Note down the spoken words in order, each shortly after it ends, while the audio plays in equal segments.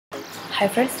Hi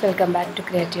friends, welcome back to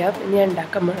Creative Hub. ഇനി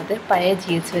ഉണ്ടാക്കാൻ പോകുന്നത് പഴയ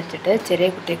ജീൻസ് വെച്ചിട്ട് ചെറിയ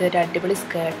കുട്ടിക്ക് ഒരു അടിപൊളി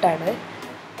സ്കേർട്ടാണ്.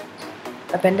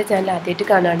 അപ്പോൾ എൻ്റെ ചാനൽ ആദ്യമായിട്ട്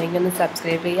കാണുകയാണെങ്കിൽ ഒന്ന്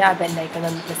സബ്സ്ക്രൈബ് ചെയ്യുക, ആ ബെല്ലൈക്കൺ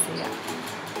ഒന്ന് പ്രസ് ചെയ്യുക.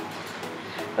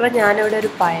 അപ്പോൾ ഞാനിവിടെ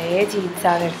ഒരു പഴയ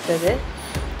ജീൻസാണ് എടുത്തത്.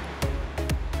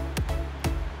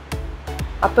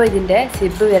 അപ്പോൾ ഇതിൻ്റെ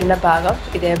സിബ് വരുന്ന ഭാഗം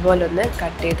ഇതേപോലെ ഒന്ന്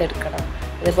കട്ട് ചെയ്തെടുക്കണം.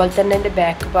 അതുപോലെ തന്നെ എൻ്റെ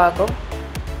ബാക്ക് ഭാഗവും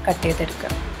കട്ട്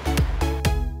ചെയ്തെടുക്കണം.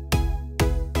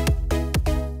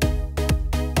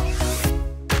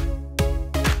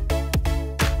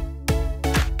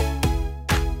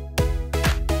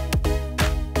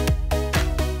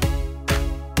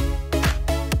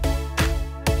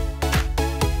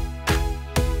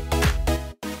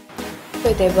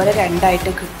 അപ്പോൾ ഇതേപോലെ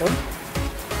രണ്ടായിട്ട് കിട്ടും.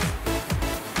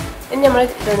 ഇനി നമ്മൾ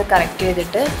ഇതൊന്ന് കറക്റ്റ്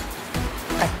ചെയ്തിട്ട്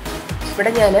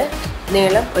ഇവിടെ ഞാൻ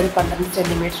നീളം ഒരു 12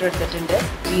 സെൻറ്റിമീറ്റർ എടുത്തിട്ടുണ്ട്,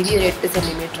 വീതി ഒരു 8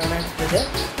 സെൻറ്റിമീറ്ററാണ് എടുത്തത്.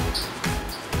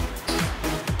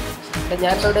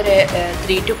 ഞാനിപ്പോൾ ഇവിടെ ഒരു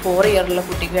 3 to 4 ഇയറുള്ള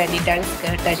കുട്ടിക്ക് വേണ്ടിയിട്ടാണ്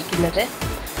സ്കേർട്ട് അടിക്കുന്നത്.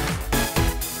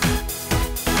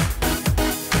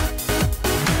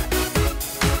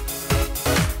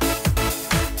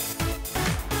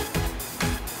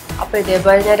 അപ്പോൾ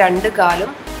ഇതേപോലെ ഞാൻ 2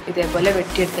 കാലും ഇതേപോലെ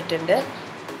വെട്ടിയെടുത്തിട്ടുണ്ട്.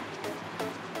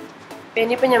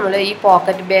 ഇനിയിപ്പോൾ നമ്മൾ ഈ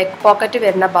ബാക്ക് പോക്കറ്റ്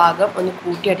വരുന്ന ഭാഗം ഒന്ന്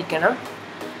കൂട്ടിയടിക്കണം.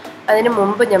 അതിന്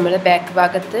മുമ്പ് നമ്മൾ ബാക്ക്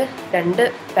ഭാഗത്ത് 2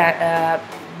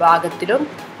 ഭാഗത്തിലും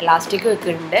എലാസ്റ്റിക്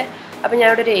വെക്കുന്നുണ്ട്. അപ്പോൾ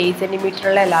ഞാനിവിടെ ഒരു 8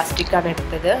 സെൻറ്റിമീറ്ററുള്ള എലാസ്റ്റിക്കാണ്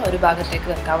എടുത്തത് ഒരു ഭാഗത്തേക്ക്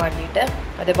വെക്കാൻ വേണ്ടിയിട്ട്.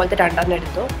 അതേപോലത്തെ 2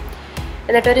 എടുത്തു.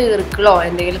 എന്നിട്ടൊരു ഇറുക്കിളോ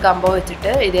എന്തെങ്കിലും കമ്പോ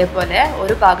വെച്ചിട്ട് ഇതേപോലെ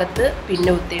ഒരു ഭാഗത്ത്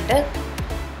പിന്നെ കുത്തിയിട്ട്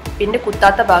പിന്നെ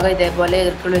കുത്താത്ത ഭാഗം ഇതേപോലെ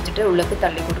ഇറുക്കിൾ വെച്ചിട്ട് ഉള്ളിലേക്ക്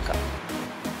തള്ളി കൊടുക്കാം.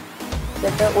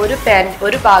 എന്നിട്ട്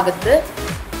ഒരു ഭാഗത്ത്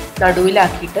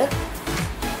നടുവിലാക്കിയിട്ട്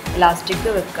ഇലാസ്റ്റിക്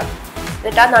വെക്കുക.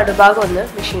 എന്നിട്ട് ആ നടുഭാഗം ഒന്ന്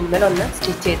മെഷീൻമേൽ ഒന്ന്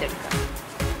സ്റ്റിച്ച് ചെയ്തെടുക്കുക.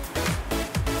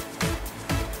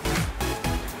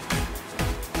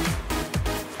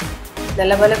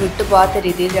 നല്ലപോലെ വിട്ടുപോകാത്ത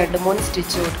രീതിയിൽ 2-3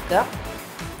 സ്റ്റിച്ച് കൊടുക്കുക.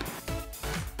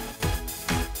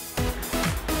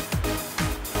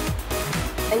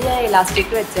 ഞാൻ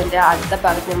ഇലാസ്റ്റിക് വെച്ചതിൻ്റെ അടുത്ത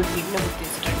ഭാഗത്ത് നമ്മൾ പിന്നെ കുത്തി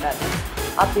വെച്ചിട്ടുണ്ടായിരുന്നു.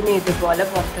 ആ പിന്നെ ഇതുപോലെ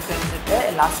പുറത്തൊക്കെ എടുത്തിട്ട്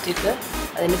ഇലാസ്റ്റിക്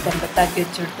അതിന് തെമ്പത്താക്കി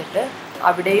വെച്ച് കൊടുത്തിട്ട്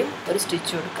അവിടെയും ഒരു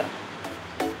സ്റ്റിച്ച് കൊടുക്കാം.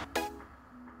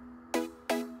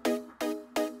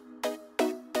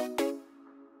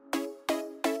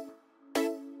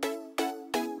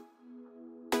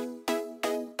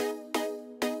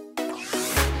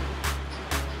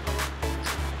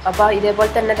 അപ്പോൾ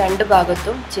ഇതേപോലെ തന്നെ 2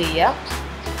 ഭാഗത്തും ചെയ്യാം.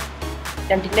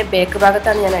 2ൻ്റെ ബാക്ക്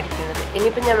ഭാഗത്താണ് ഞാൻ അടിക്കുന്നത്.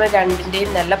 ഇനിയിപ്പോൾ നമ്മൾ 2ൻ്റെയും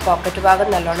നല്ല പോക്കറ്റ് ഭാഗം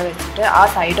നല്ലോണം വെച്ചിട്ട് ആ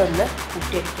സൈഡ് ഒന്ന്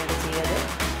കൂട്ടി അടിക്കുകയാണ് ചെയ്യുന്നത്.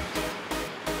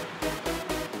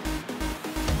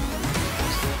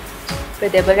 അപ്പോൾ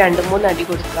ഇതേപോലെ 2-3 അടി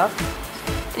കൊടുക്കാം.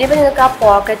 ഇനിയിപ്പോൾ നിങ്ങൾക്ക് ആ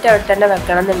പോക്കറ്റ് അവിടെ തന്നെ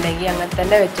വെക്കണം എന്നുണ്ടെങ്കിൽ അങ്ങനെ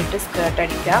തന്നെ വെച്ചിട്ട് സ്കേർട്ട്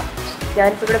അടിക്കാം.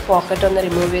 ഞാനിപ്പോൾ ഇവിടെ പോക്കറ്റ് ഒന്ന്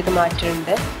റിമൂവ് ചെയ്ത്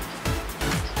മാറ്റുന്നുണ്ട്.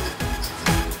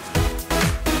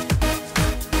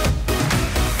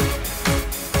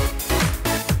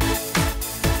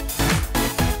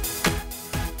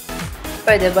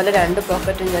 അപ്പോൾ ഇതേപോലെ 2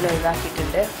 പോക്കറ്റും ഞാൻ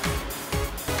ഒഴിവാക്കിയിട്ടുണ്ട്.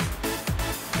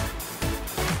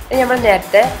 നമ്മൾ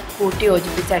നേരത്തെ കൂട്ടി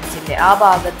യോജിപ്പിച്ച് അടിച്ചില്ലേ, ആ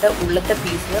ഭാഗത്ത് ഉള്ളത്തെ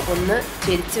പീസ് ഒന്ന്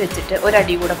ചെരിച്ച് വെച്ചിട്ട്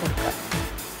ഒരടി കൂടെ കൊടുക്കുക.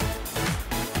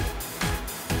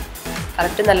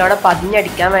 കറക്റ്റ് നല്ലോണം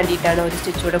പതിഞ്ഞടിക്കാൻ വേണ്ടിയിട്ടാണ് ഒരു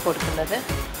സ്റ്റിച്ച് കൂടെ കൊടുക്കുന്നത്.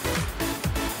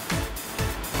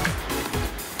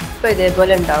 ഇപ്പോൾ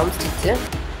ഇതേപോലെ ഉണ്ടാവും സ്റ്റിച്ച്.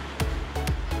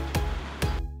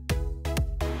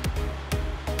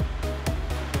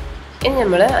 ഇനി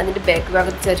നമ്മൾ അതിൻ്റെ ബാക്ക്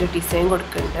ഭാഗത്ത് ചെറിയൊരു ഡിസൈൻ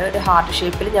കൊടുക്കുന്നുണ്ട്. ഒരു ഹാർട്ട്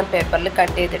ഷേപ്പിൽ ഞാൻ പേപ്പറിൽ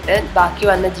കട്ട് ചെയ്തിട്ട് ബാക്കി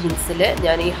വന്ന ജീൻസിൽ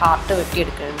ഞാൻ ഈ ഹാർട്ട്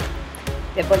വെട്ടിയെടുക്കുന്നുണ്ട്.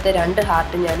 ഇതേപോലത്തെ 2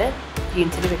 ഹാർട്ട് ഞാൻ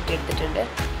ജീൻസിൽ വെട്ടിയെടുത്തിട്ടുണ്ട്.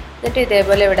 എന്നിട്ട്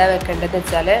ഇതേപോലെ എവിടെ വെക്കേണ്ടതെന്ന്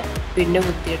വെച്ചാൽ പിന്നെ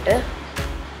കുത്തിയിട്ട്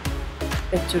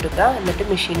വെച്ചുകൊടുക്കുക. എന്നിട്ട്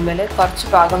മെഷീൻമേൽ കുറച്ച്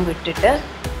ഭാഗം വിട്ടിട്ട്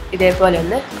ഇതേപോലെ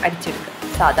ഒന്ന് അടിച്ചെടുക്കുക.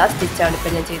 സാധാ സ്റ്റിച്ചാണ്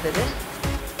ഇപ്പോൾ ഞാൻ ചെയ്തത്.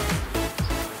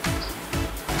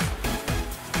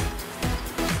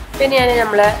 പിന്നെ ഞാൻ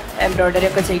നമ്മളെ എംബ്രോയ്ഡറി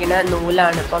ഒക്കെ ചെയ്യുന്ന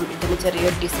നൂലാണ് ഇപ്പം ഇതിന്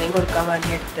ചെറിയൊരു ഡിസൈൻ കൊടുക്കാൻ വേണ്ടി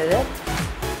എടുത്തത്.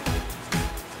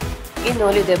 ഈ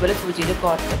നൂല് ഇതേപോലെ സൂചിയിൽ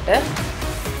കോർത്തിട്ട്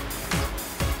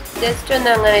ജസ്റ്റ്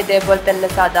ഒന്ന് അങ്ങനെ ഇതേപോലെ തന്നെ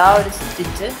സാധാ ഒരു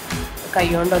സ്റ്റിച്ച്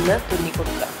കൈകൊണ്ടൊന്ന് തുന്നി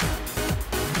കൊടുക്കുക.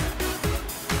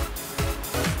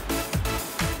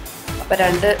 അപ്പോൾ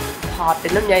 2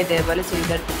 ഹാർട്ടിനും ഞാൻ ഇതേപോലെ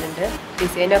ചെയ്തെടുത്തിട്ടുണ്ട്.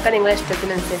 ഡിസൈനൊക്കെ നിങ്ങളുടെ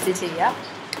ഇഷ്ടത്തിനനുസരിച്ച് ചെയ്യാം.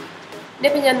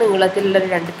 ഇനിയിപ്പോൾ ഞാൻ നീളത്തിലുള്ളൊരു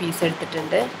 2 പീസ്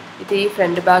എടുത്തിട്ടുണ്ട്. ഇത് ഈ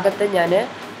ഫ്രണ്ട് ഭാഗത്ത് ഞാൻ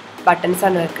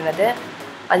ബട്ടൺസാണ് വെക്കുന്നത്.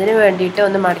 അതിന് വേണ്ടിയിട്ട്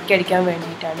ഒന്ന് മടക്കി അടിക്കാൻ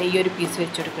വേണ്ടിയിട്ടാണ് ഈ ഒരു പീസ്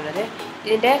വെച്ച് കൊടുക്കുന്നത്.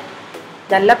 ഇതിൻ്റെ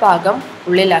നല്ല ഭാഗം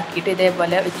ഉള്ളിലാക്കിയിട്ട്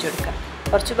ഇതേപോലെ വെച്ച് കൊടുക്കുക.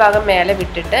 കുറച്ച് ഭാഗം മേലെ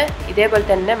വിട്ടിട്ട് ഇതേപോലെ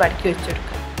തന്നെ മടക്കി വെച്ച്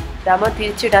കൊടുക്കുക. ഇതാകുമ്പോൾ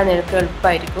തിരിച്ചിടാൻ എനിക്ക്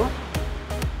എളുപ്പമായിരിക്കും.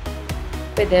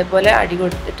 അപ്പോൾ ഇതേപോലെ അടി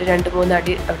കൊടുത്തിട്ട് 2-3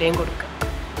 അടി അവിടെയും കൊടുക്കുക.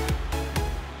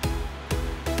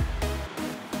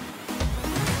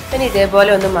 പിന്നെ ഇതേപോലെ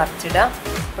ഒന്ന് മറിച്ചിടാം.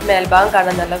 അപ്പോൾ മേൽഭാഗം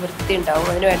കാണാൻ നല്ല വൃത്തി ഉണ്ടാവും.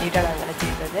 അതിന് വേണ്ടിയിട്ടാണ് അങ്ങനെ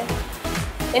ചെയ്തത്.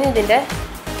 ഇനി ഇതിൻ്റെ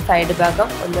സൈഡ് ഭാഗം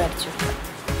ഒന്ന് വരച്ചു കൊടുക്കാം.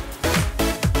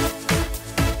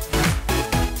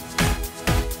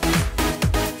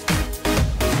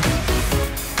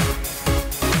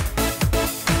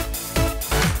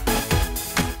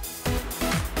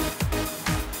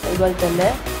 അതുപോലെ തന്നെ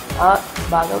ആ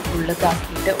ഭാഗം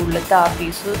ഉള്ളിലാക്കിയിട്ട് ഉള്ളിലത്തെ ആ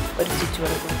പീസ് ഒരു സ്റ്റിച്ച്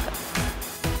കൊണ്ട് കൊടുക്കാം.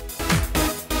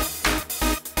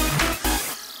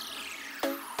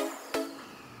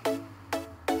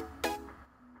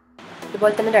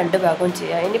 ഇതുപോലെ തന്നെ രണ്ട് ഭാഗവും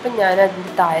ചെയ്യാം. ഇനിയിപ്പം ഞാൻ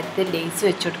അതിൻ്റെ താഴത്ത് ലേസ്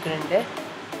വെച്ച് കൊടുക്കുന്നുണ്ട്.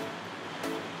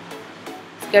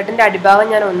 സ്കേർട്ടിൻ്റെ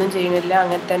അടിഭാഗം ഞാൻ ഒന്നും ചെയ്യുന്നില്ല,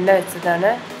 അങ്ങനെ തന്നെ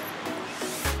വെച്ചതാണ്.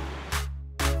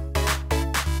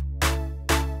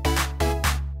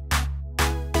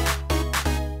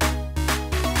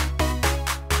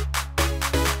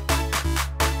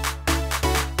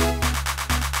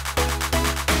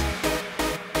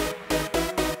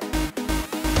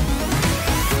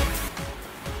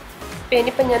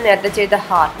 ഇനിയിപ്പം ഞാൻ നേരത്തെ ചെയ്ത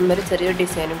ഹാർട്ടിന്മേൽ ചെറിയൊരു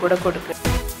ഡിസൈനും കൂടെ കൊടുക്കും.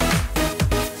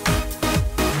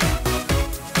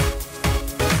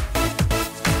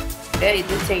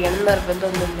 ഇത് ചെയ്യണം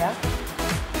നിർബന്ധമൊന്നുമില്ല.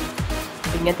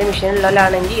 ഇങ്ങനത്തെ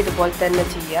മെഷീനുള്ളവരാണെങ്കിൽ ഇതുപോലെ തന്നെ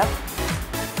ചെയ്യാം.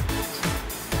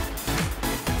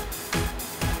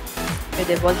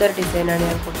 ഇതേപോലത്തെ ഒരു ഡിസൈനാണ്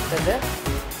ഞാൻ കൊടുത്തത്.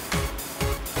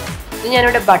 ഇത്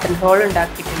ഞാനിവിടെ ബട്ടൺ ഹോൾ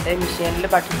ഉണ്ടാക്കിയിട്ടുണ്ട്. മെഷീനിൽ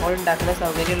ബട്ടൺ ഹോൾ ഉണ്ടാക്കുന്ന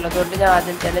സൗകര്യം ഉള്ളതുകൊണ്ട് ഞാൻ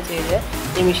ആദ്യം തന്നെ ചെയ്ത്.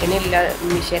 ഈ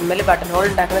മെഷീൻമേൽ ബട്ടൺ ഹോൾ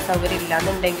ഉണ്ടാക്കുന്ന സൗകര്യം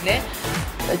ഇല്ലാന്നുണ്ടെങ്കിൽ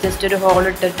ജസ്റ്റ് ഒരു ഹോൾ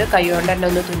ഇട്ടിട്ട് കൈ കൊണ്ട് തന്നെ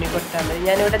ഒന്ന് തുന്നി കൊടുത്താൽ മതി.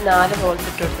 ഞാനിവിടെ 4 ഹോൾസ്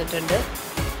ഇട്ട് കൊടുത്തിട്ടുണ്ട്.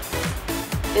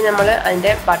 ഇനി നമ്മൾ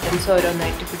അതിൻ്റെ ബട്ടൺസ്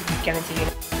ഓരോന്നായിട്ട് പിടിപ്പിക്കുകയാണ്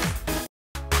ചെയ്യുന്നത്.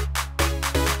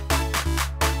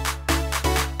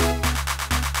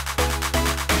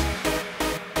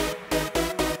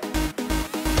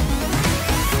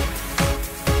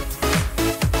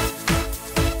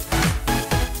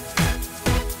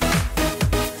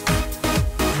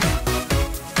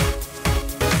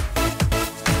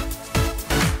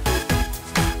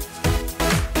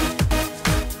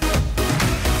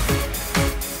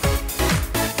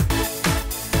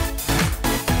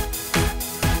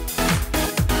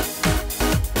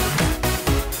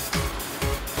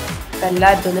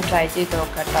 എല്ലാവരും ഇതൊന്ന് ട്രൈ ചെയ്ത്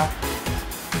നോക്കാം കേട്ടോ.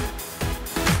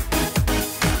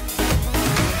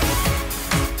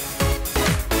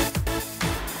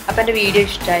 അപ്പോൾ എൻ്റെ വീഡിയോ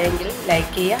ഇഷ്ടമായെങ്കിൽ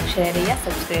ലൈക്ക് ചെയ്യുക, ഷെയർ ചെയ്യുക,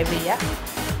 സബ്സ്ക്രൈബ് ചെയ്യുക.